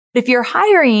If you're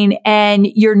hiring and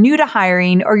you're new to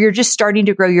hiring or you're just starting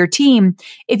to grow your team,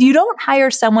 if you don't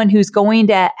hire someone who's going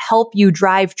to help you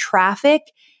drive traffic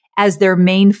as their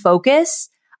main focus,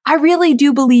 I really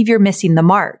do believe you're missing the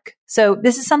mark. So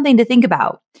this is something to think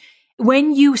about.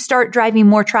 When you start driving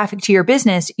more traffic to your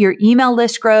business, your email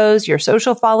list grows, your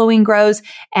social following grows.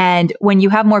 And when you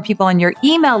have more people on your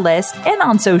email list and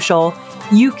on social,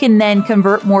 you can then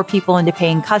convert more people into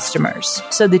paying customers.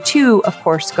 So the two, of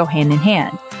course, go hand in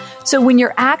hand. So when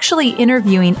you're actually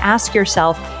interviewing, ask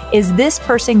yourself, is this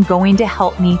person going to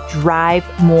help me drive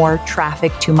more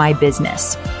traffic to my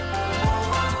business?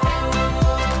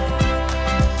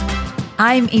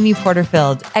 I'm Amy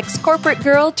Porterfield, ex-corporate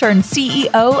girl turned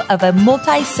CEO of a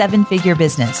multi-seven-figure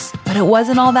business. But it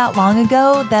wasn't all that long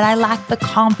ago that I lacked the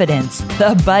confidence,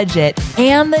 the budget,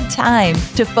 and the time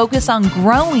to focus on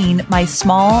growing my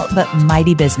small but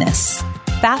mighty business.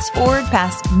 Fast forward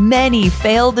past many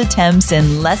failed attempts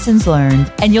and lessons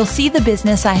learned, and you'll see the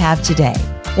business I have today.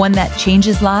 One that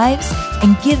changes lives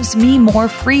and gives me more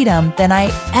freedom than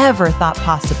I ever thought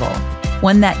possible.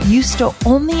 One that used to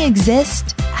only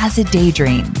exist as a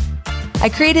daydream. I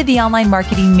created the Online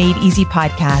Marketing Made Easy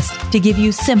podcast to give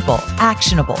you simple,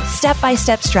 actionable,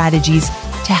 step-by-step strategies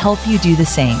to help you do the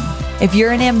same. If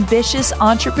you're an ambitious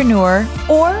entrepreneur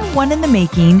or one in the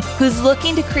making who's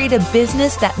looking to create a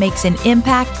business that makes an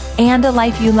impact and a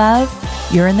life you love,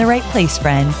 you're in the right place,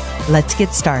 friend. Let's get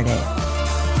started.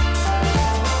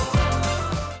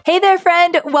 Hey there,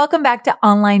 friend. Welcome back to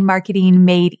Online Marketing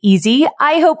Made Easy.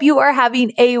 I hope you are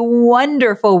having a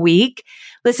wonderful week.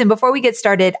 Listen, before we get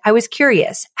started, I was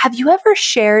curious. Have you ever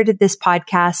shared this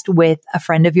podcast with a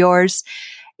friend of yours?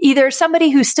 Either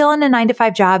somebody who's still in a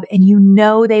 9-to-5 job and you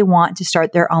know they want to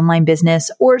start their online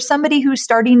business, or somebody who's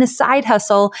starting a side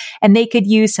hustle and they could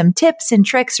use some tips and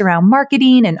tricks around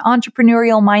marketing and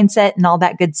entrepreneurial mindset and all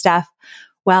that good stuff.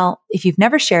 Well, if you've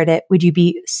never shared it, would you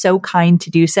be so kind to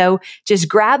do so? Just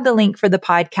grab the link for the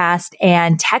podcast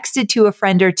and text it to a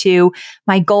friend or two.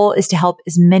 My goal is to help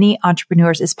as many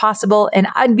entrepreneurs as possible, and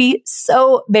I'd be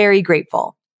so very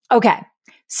grateful. Okay,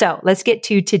 so let's get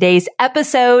to today's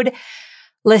episode.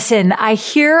 Listen, I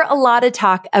hear a lot of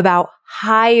talk about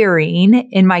hiring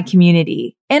in my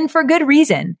community, and for good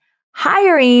reason.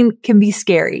 Hiring can be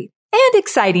scary and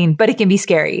exciting, but it can be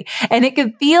scary, and it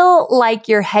can feel like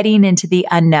you're heading into the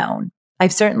unknown.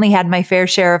 I've certainly had my fair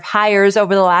share of hires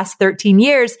over the last 13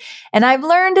 years, and I've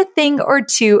learned a thing or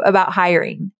two about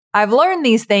hiring. I've learned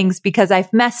these things because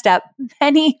I've messed up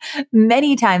many,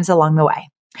 many times along the way.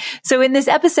 So in this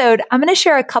episode, I'm going to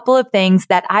share a couple of things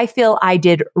that I feel I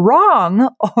did wrong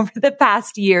over the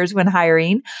past years when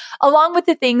hiring, along with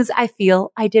the things I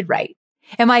feel I did right.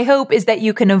 And my hope is that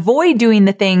you can avoid doing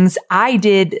the things I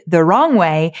did the wrong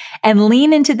way and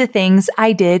lean into the things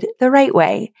I did the right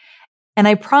way. And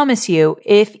I promise you,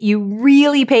 if you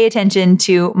really pay attention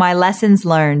to my lessons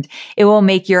learned, it will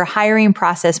make your hiring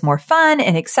process more fun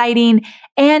and exciting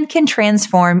and can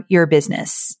transform your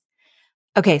business.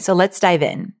 Okay, so let's dive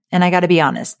in. And I got to be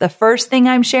honest, the first thing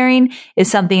I'm sharing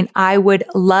is something I would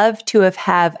love to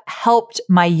have helped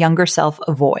my younger self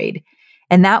avoid.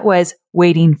 And that was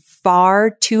waiting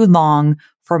far too long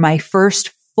for my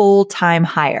first full-time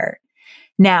hire.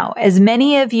 Now, as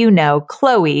many of you know,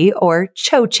 Chloe, or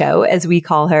Cho-Cho as we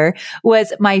call her,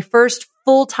 was my first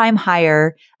full-time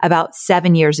hire about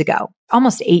 7 years ago,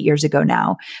 almost 8 years ago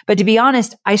now. But to be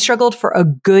honest, I struggled for a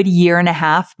good year and a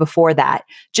half before that,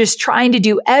 just trying to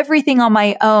do everything on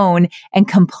my own and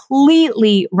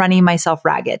completely running myself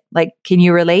ragged. Like, can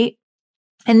you relate?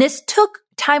 And this took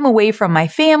time away from my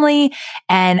family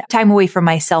and time away from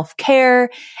my self-care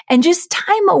and just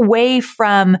time away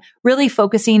from really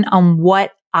focusing on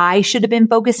what I should have been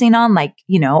focusing on, like,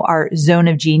 our zone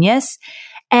of genius.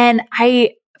 And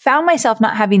I found myself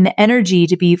not having the energy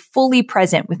to be fully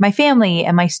present with my family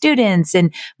and my students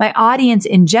and my audience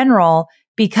in general,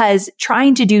 because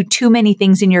trying to do too many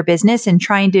things in your business and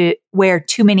trying to wear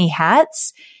too many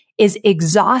hats is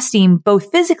exhausting,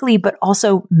 both physically, but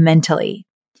also mentally.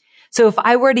 So if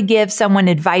I were to give someone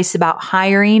advice about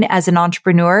hiring as an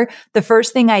entrepreneur, the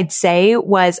first thing I'd say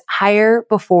was hire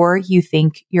before you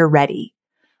think you're ready.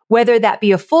 Whether that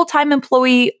be a full-time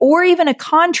employee or even a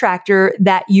contractor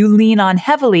that you lean on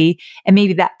heavily, and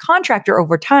maybe that contractor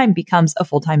over time becomes a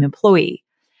full-time employee.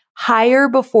 Hire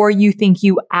before you think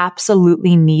you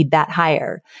absolutely need that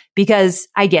hire, because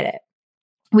I get it.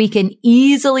 We can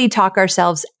easily talk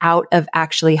ourselves out of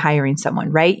actually hiring someone,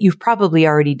 right? You've probably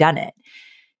already done it.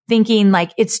 Thinking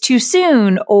like it's too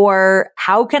soon, or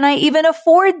how can I even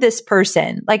afford this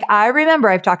person? Like, I remember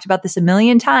I've talked about this a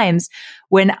million times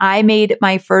when I made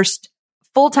my first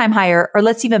full-time hire, or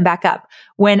let's even back up.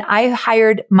 When I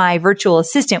hired my virtual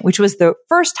assistant, which was the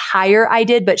first hire I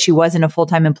did, but she wasn't a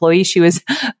full-time employee. She was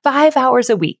 5 hours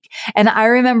a week. And I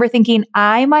remember thinking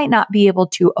I might not be able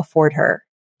to afford her.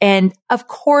 And of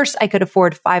course I could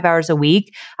afford 5 hours a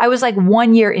week. I was like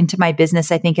 1 year into my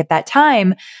business, I think at that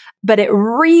time, but it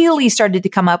really started to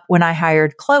come up when I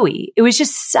hired Chloe. It was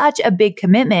just such a big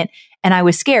commitment. And I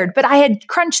was scared, but I had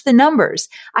crunched the numbers.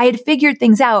 I had figured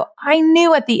things out. I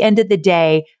knew at the end of the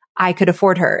day, I could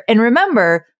afford her. And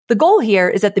remember, the goal here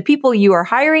is that the people you are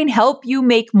hiring help you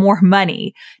make more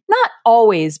money. Not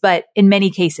always, but in many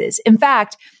cases. In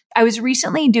fact, I was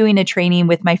recently doing a training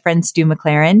with my friend Stu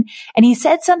McLaren, and he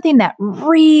said something that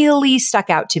really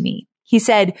stuck out to me. He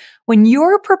said, when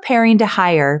you're preparing to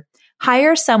hire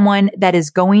someone that is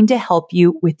going to help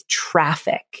you with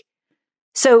traffic.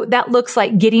 So that looks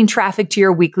like getting traffic to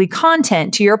your weekly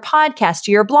content, to your podcast,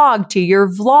 to your blog, to your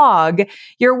vlog,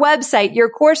 your website, your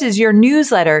courses, your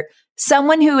newsletter,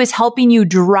 someone who is helping you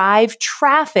drive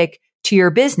traffic to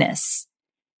your business.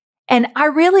 And I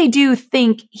really do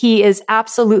think he is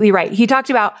absolutely right. He talked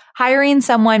about hiring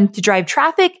someone to drive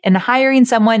traffic and hiring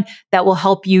someone that will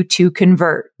help you to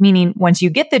convert, meaning once you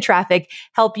get the traffic,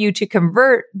 help you to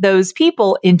convert those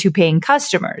people into paying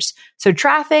customers. So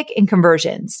traffic and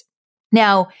conversions.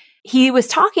 Now, he was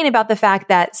talking about the fact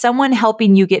that someone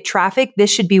helping you get traffic, this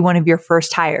should be one of your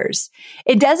first hires.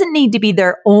 It doesn't need to be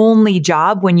their only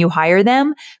job when you hire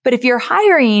them, but if you're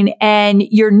hiring and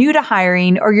you're new to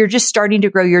hiring or you're just starting to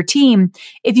grow your team,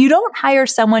 if you don't hire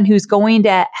someone who's going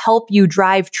to help you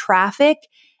drive traffic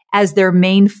as their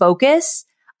main focus,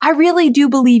 I really do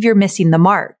believe you're missing the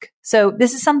mark. So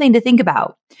this is something to think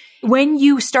about. When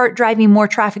you start driving more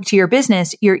traffic to your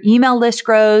business, your email list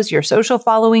grows, your social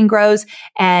following grows.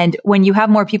 And when you have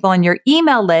more people on your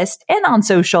email list and on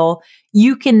social,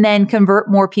 you can then convert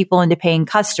more people into paying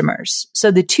customers. So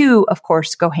the two, of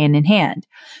course, go hand in hand.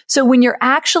 So when you're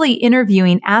actually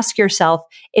interviewing, ask yourself,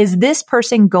 is this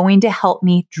person going to help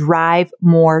me drive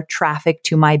more traffic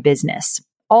to my business?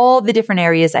 All the different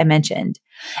areas I mentioned.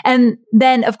 And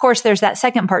then, of course, there's that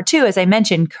second part too, as I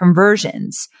mentioned,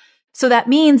 conversions. So that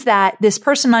means that this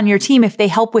person on your team, if they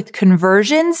help with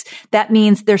conversions, that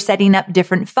means they're setting up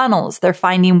different funnels. They're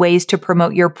finding ways to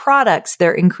promote your products.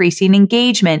 They're increasing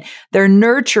engagement. They're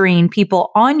nurturing people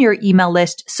on your email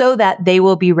list so that they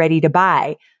will be ready to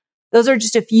buy. Those are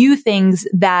just a few things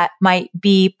that might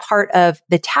be part of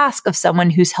the task of someone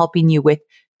who's helping you with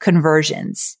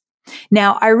conversions.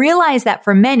 Now, I realize that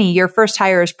for many, your first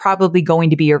hire is probably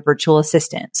going to be your virtual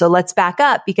assistant. So let's back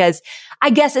up because I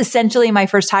guess essentially my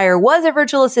first hire was a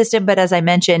virtual assistant, but as I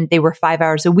mentioned, they were 5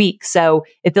 hours a week. So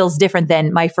it feels different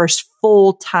than my first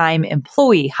full-time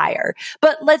employee hire.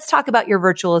 But let's talk about your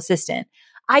virtual assistant.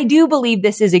 I do believe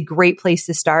this is a great place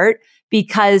to start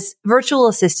because virtual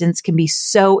assistants can be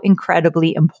so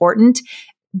incredibly important.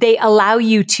 They allow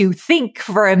you to think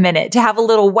for a minute, to have a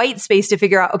little white space to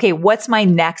figure out, okay, what's my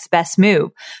next best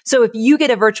move? So if you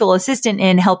get a virtual assistant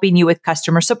in helping you with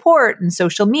customer support and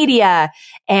social media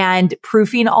and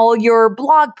proofing all your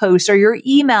blog posts or your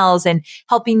emails and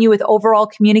helping you with overall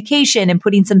communication and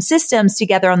putting some systems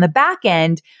together on the back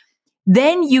end,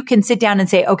 then you can sit down and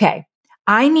say, okay,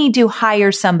 I need to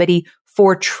hire somebody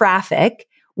for traffic.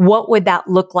 What would that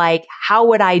look like? How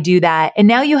would I do that? And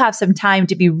now you have some time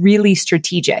to be really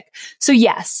strategic. So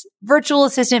yes, virtual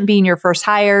assistant being your first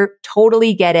hire,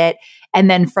 totally get it. And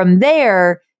then from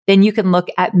there, then you can look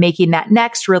at making that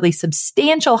next really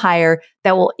substantial hire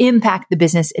that will impact the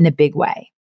business in a big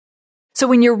way. So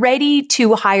when you're ready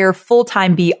to hire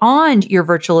full-time beyond your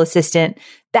virtual assistant,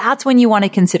 that's when you want to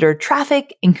consider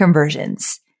traffic and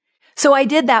conversions. So I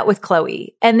did that with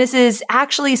Chloe, and this is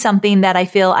actually something that I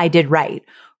feel I did right.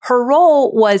 Her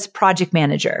role was project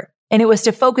manager, and it was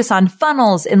to focus on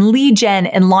funnels and lead gen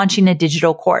and launching a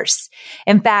digital course.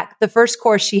 In fact, the first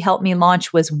course she helped me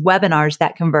launch was Webinars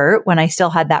That Convert when I still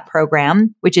had that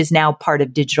program, which is now part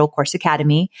of Digital Course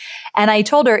Academy. And I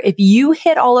told her, if you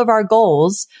hit all of our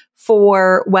goals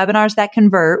for Webinars That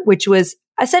Convert, which was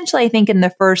essentially, I think, in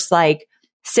the first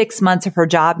 6 months of her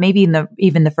job, maybe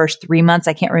even the first 3 months,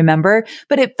 I can't remember,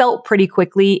 but it felt pretty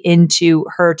quickly into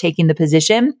her taking the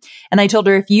position. And I told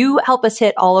her, if you help us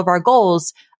hit all of our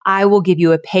goals, I will give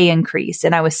you a pay increase.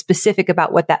 And I was specific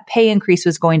about what that pay increase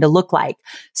was going to look like.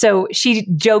 So she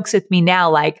jokes with me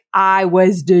now, I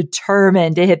was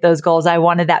determined to hit those goals. I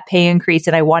wanted that pay increase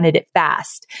and I wanted it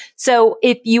fast. So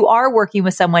if you are working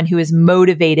with someone who is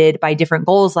motivated by different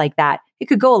goals like that, it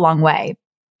could go a long way.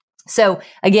 So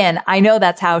again, I know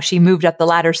that's how she moved up the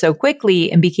ladder so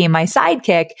quickly and became my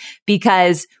sidekick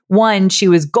because one, she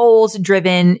was goals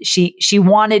driven. She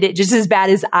wanted it just as bad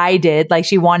as I did. Like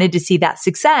she wanted to see that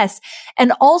success.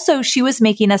 And also she was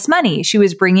making us money. She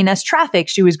was bringing us traffic.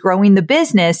 She was growing the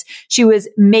business. She was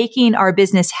making our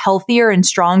business healthier and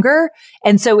stronger.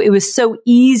 And so it was so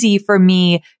easy for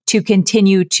me to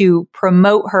continue to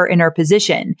promote her in her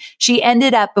position. She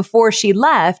ended up, before she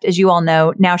left, as you all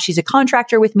know, now she's a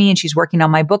contractor with me and she's working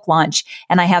on my book launch.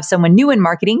 And I have someone new in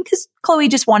marketing because Chloe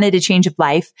just wanted a change of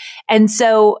life. And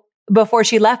so before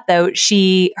she left though,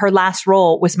 her last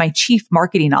role was my chief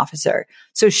marketing officer.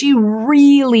 So she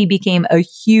really became a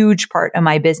huge part of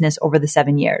my business over the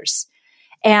 7 years.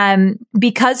 And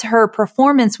because her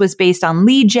performance was based on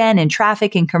lead gen and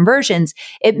traffic and conversions,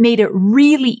 it made it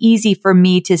really easy for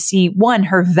me to see, one,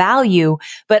 her value,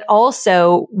 but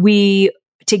also we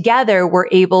together were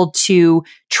able to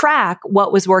track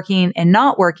what was working and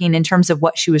not working in terms of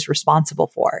what she was responsible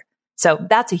for. So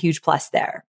that's a huge plus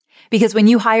there. Because when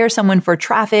you hire someone for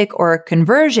traffic or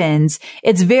conversions,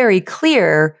 it's very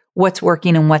clear what's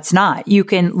working and what's not. You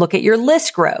can look at your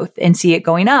list growth and see it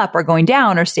going up or going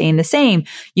down or staying the same.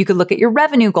 You could look at your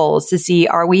revenue goals to see,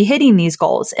 are we hitting these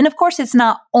goals? And of course, it's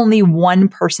not only one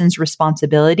person's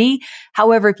responsibility.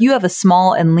 However, if you have a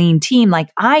small and lean team like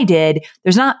I did,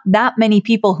 there's not that many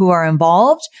people who are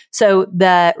involved. So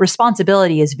the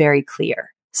responsibility is very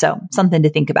clear. So something to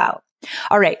think about.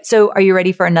 All right. So are you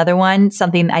ready for another one?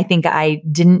 Something I think I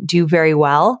didn't do very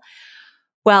well.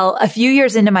 Well, a few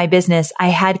years into my business, I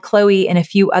had Chloe and a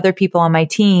few other people on my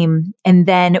team. And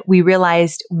then we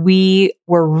realized we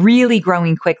were really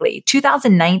growing quickly.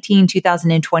 2019,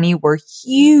 2020 were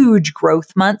huge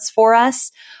growth months for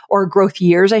us, or growth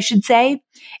years, I should say.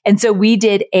 And so we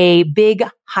did a big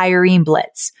hiring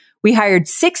blitz. We hired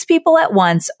 6 people at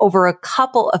once over a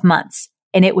couple of months,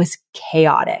 and it was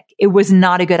chaotic. It was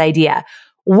not a good idea.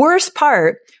 Worst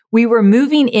part, we were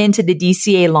moving into the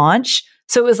DCA launch.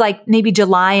 So it was like maybe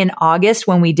July and August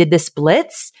when we did this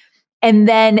blitz. And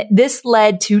then this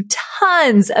led to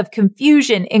tons of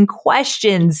confusion and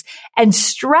questions and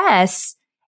stress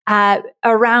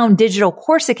around Digital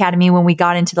Course Academy when we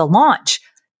got into the launch.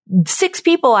 6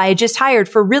 people I had just hired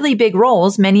for really big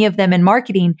roles, many of them in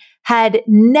marketing, had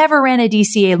never ran a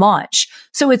DCA launch.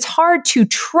 So it's hard to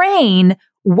train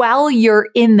while you're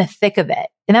in the thick of it.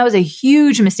 And that was a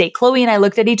huge mistake. Chloe and I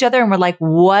looked at each other and were like,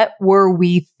 what were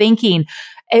we thinking?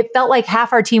 It felt like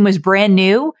half our team was brand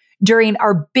new during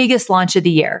our biggest launch of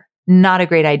the year. Not a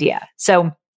great idea.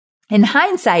 So in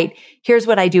hindsight, here's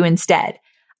what I do instead.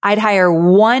 I'd hire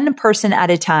one person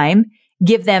at a time,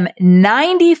 give them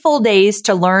 90 full days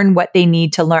to learn what they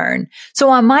need to learn. So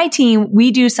on my team, we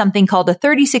do something called a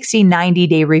 30, 60, 90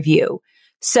 day review.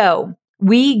 So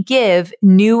we give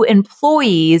new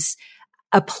employees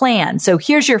a plan. So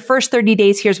here's your first 30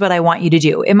 days. Here's what I want you to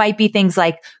do. It might be things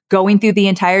like going through the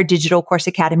entire Digital Course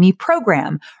Academy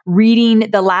program,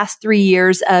 reading the last 3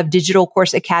 years of Digital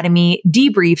Course Academy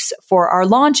debriefs for our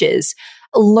launches,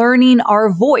 learning our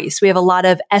voice. We have a lot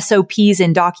of SOPs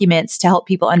and documents to help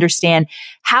people understand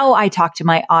how I talk to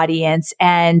my audience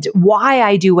and why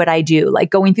I do what I do, like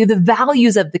going through the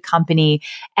values of the company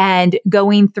and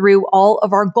going through all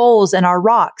of our goals and our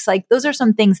rocks. Like those are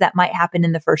some things that might happen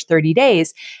in the first 30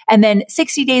 days. And then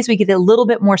 60 days, we get a little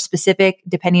bit more specific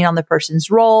depending on the person's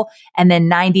role. And then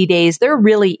 90 days, they're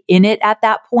really in it at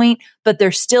that point, but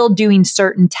they're still doing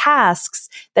certain tasks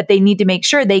that they need to make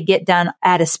sure they get done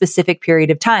at a specific period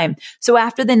of time. So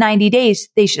after the 90 days,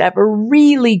 they should have a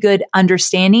really good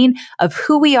understanding of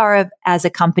who we are as a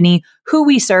company, who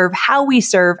we serve, how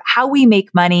we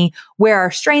make money, where our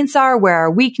strengths are, where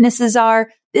our weaknesses are.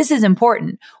 This is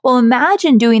important. Well,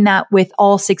 imagine doing that with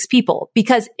all 6 people,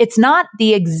 because it's not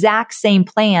the exact same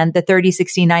plan, the 30,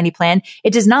 60, 90 plan.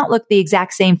 It does not look the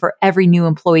exact same for every new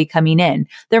employee coming in.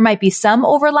 There might be some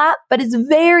overlap, but it's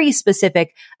very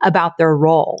specific about their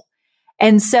role.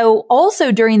 And so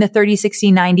also during the 30,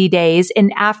 60, 90 days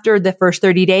and after the first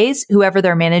 30 days, whoever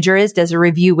their manager is does a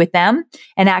review with them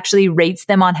and actually rates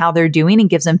them on how they're doing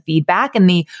and gives them feedback. And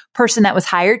the person that was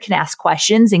hired can ask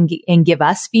questions and give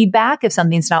us feedback if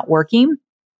something's not working.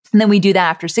 And then we do that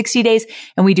after 60 days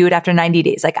and we do it after 90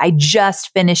 days. Like I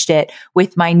just finished it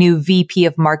with my new VP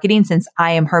of marketing since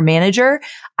I am her manager.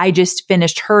 I just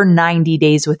finished her 90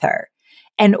 days with her.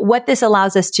 And what this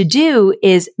allows us to do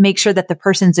is make sure that the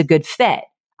person's a good fit.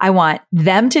 I want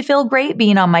them to feel great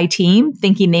being on my team,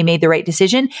 thinking they made the right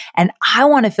decision. And I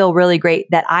want to feel really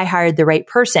great that I hired the right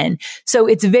person. So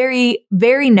it's very,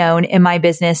 very known in my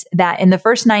business that in the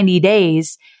first 90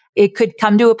 days, it could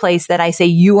come to a place that I say,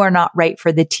 you are not right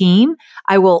for the team.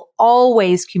 I will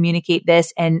always communicate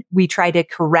this and we try to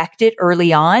correct it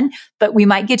early on, but we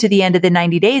might get to the end of the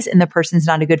 90 days and the person's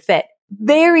not a good fit.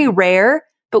 Very rare,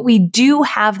 but we do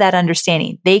have that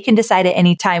understanding. They can decide at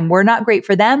any time we're not great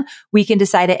for them. We can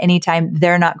decide at any time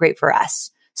they're not great for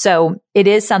us. So it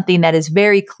is something that is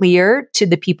very clear to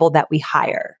the people that we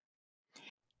hire.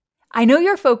 I know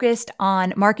you're focused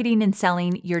on marketing and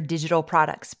selling your digital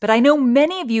products, but I know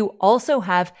many of you also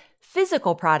have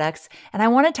physical products, and I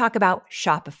want to talk about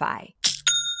Shopify.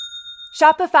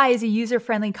 Shopify is a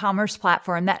user-friendly commerce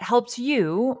platform that helps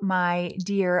you, my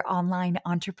dear online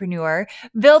entrepreneur,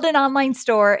 build an online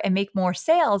store and make more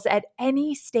sales at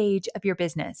any stage of your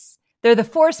business. They're the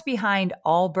force behind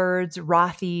Allbirds,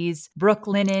 Rothy's,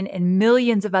 Brooklinen, and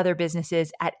millions of other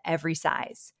businesses at every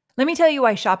size. Let me tell you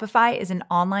why Shopify is an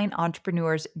online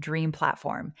entrepreneur's dream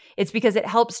platform. It's because it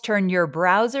helps turn your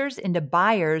browsers into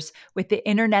buyers with the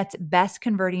internet's best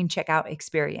converting checkout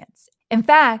experience. In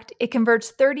fact, it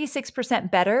converts 36%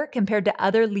 better compared to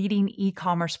other leading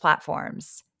e-commerce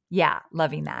platforms. Yeah,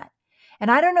 loving that.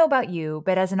 And I don't know about you,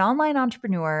 but as an online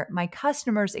entrepreneur, my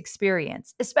customers'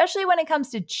 experience, especially when it comes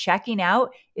to checking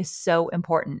out, is so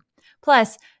important.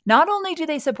 Plus, not only do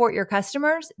they support your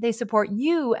customers, they support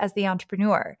you as the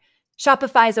entrepreneur.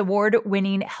 Shopify's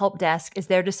award-winning help desk is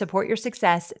there to support your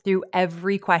success through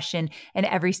every question and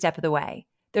every step of the way.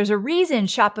 There's a reason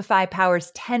Shopify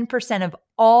powers 10% of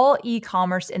all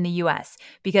e-commerce in the US,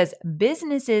 because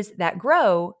businesses that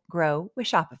grow with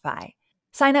Shopify.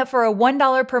 Sign up for a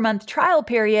 $1 per month trial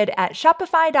period at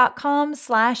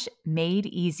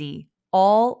shopify.com/madeeasy.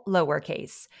 All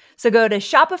lowercase. So go to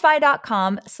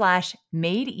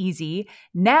shopify.com/madeeasy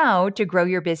now to grow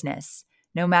your business,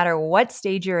 no matter what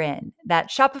stage you're in.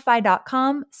 That's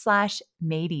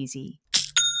shopify.com/madeeasy.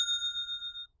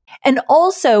 And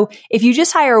also, if you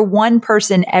just hire one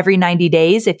person every 90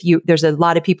 days, there's a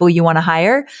lot of people you want to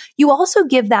hire, you also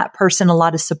give that person a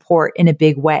lot of support in a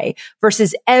big way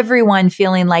versus everyone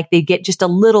feeling like they get just a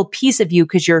little piece of you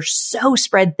because you're so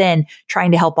spread thin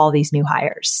trying to help all these new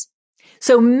hires.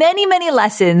 So many, many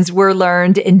lessons were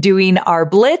learned in doing our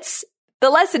blitz. The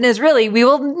lesson is really, we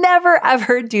will never,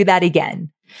 ever do that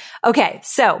again. Okay,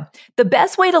 so the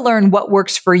best way to learn what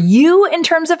works for you in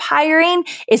terms of hiring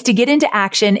is to get into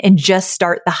action and just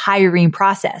start the hiring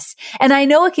process. And I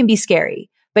know it can be scary,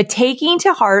 but taking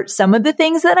to heart some of the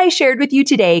things that I shared with you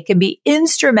today can be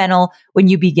instrumental when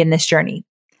you begin this journey.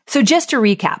 So just to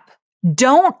recap,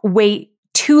 don't wait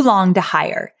too long to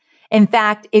hire. In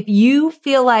fact, if you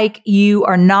feel like you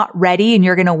are not ready and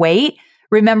you're going to wait,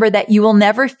 remember that you will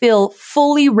never feel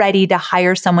fully ready to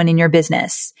hire someone in your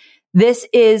business. This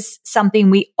is something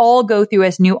we all go through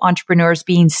as new entrepreneurs,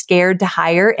 being scared to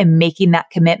hire and making that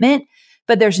commitment.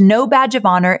 But there's no badge of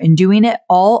honor in doing it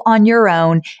all on your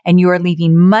own, and you are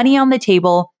leaving money on the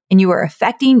table and you are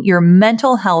affecting your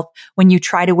mental health when you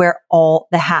try to wear all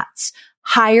the hats.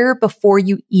 Hire before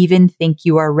you even think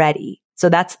you are ready. So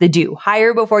that's the do.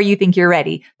 Hire before you think you're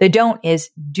ready. The don't is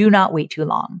do not wait too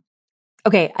long.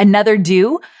 Okay, another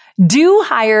do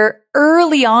hire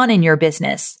early on in your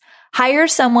business. Hire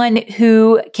someone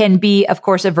who can be, of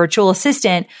course, a virtual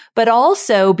assistant, but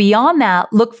also beyond that,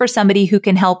 look for somebody who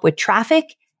can help with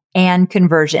traffic and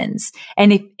conversions.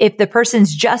 And if the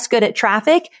person's just good at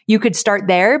traffic, you could start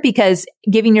there, because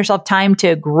giving yourself time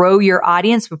to grow your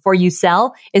audience before you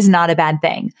sell is not a bad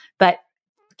thing. But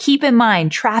keep in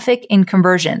mind, traffic and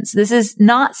conversions. This is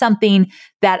not something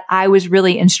that I was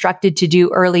really instructed to do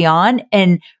early on.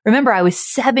 And remember, I was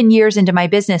 7 years into my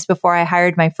business before I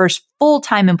hired my first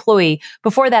full-time employee.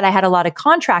 Before that, I had a lot of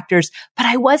contractors, but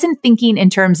I wasn't thinking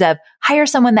in terms of hire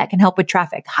someone that can help with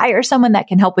traffic, hire someone that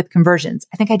can help with conversions.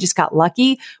 I think I just got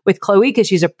lucky with Chloe because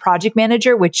she's a project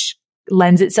manager, which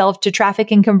lends itself to traffic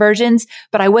and conversions,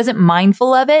 but I wasn't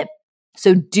mindful of it.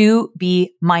 So do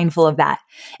be mindful of that.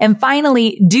 And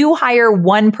finally, do hire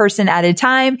one person at a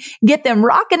time. Get them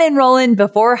rocking and rolling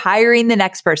before hiring the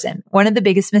next person. One of the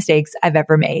biggest mistakes I've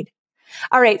ever made.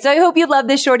 All right. So I hope you loved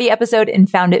this shorty episode and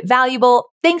found it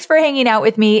valuable. Thanks for hanging out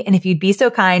with me. And if you'd be so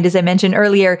kind, as I mentioned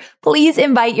earlier, please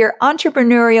invite your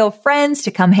entrepreneurial friends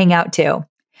to come hang out too.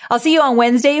 I'll see you on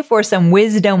Wednesday for some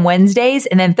Wisdom Wednesdays,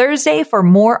 and then Thursday for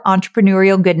more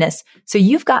entrepreneurial goodness. So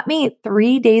you've got me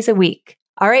 3 days a week.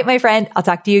 All right, my friend, I'll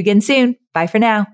talk to you again soon. Bye for now.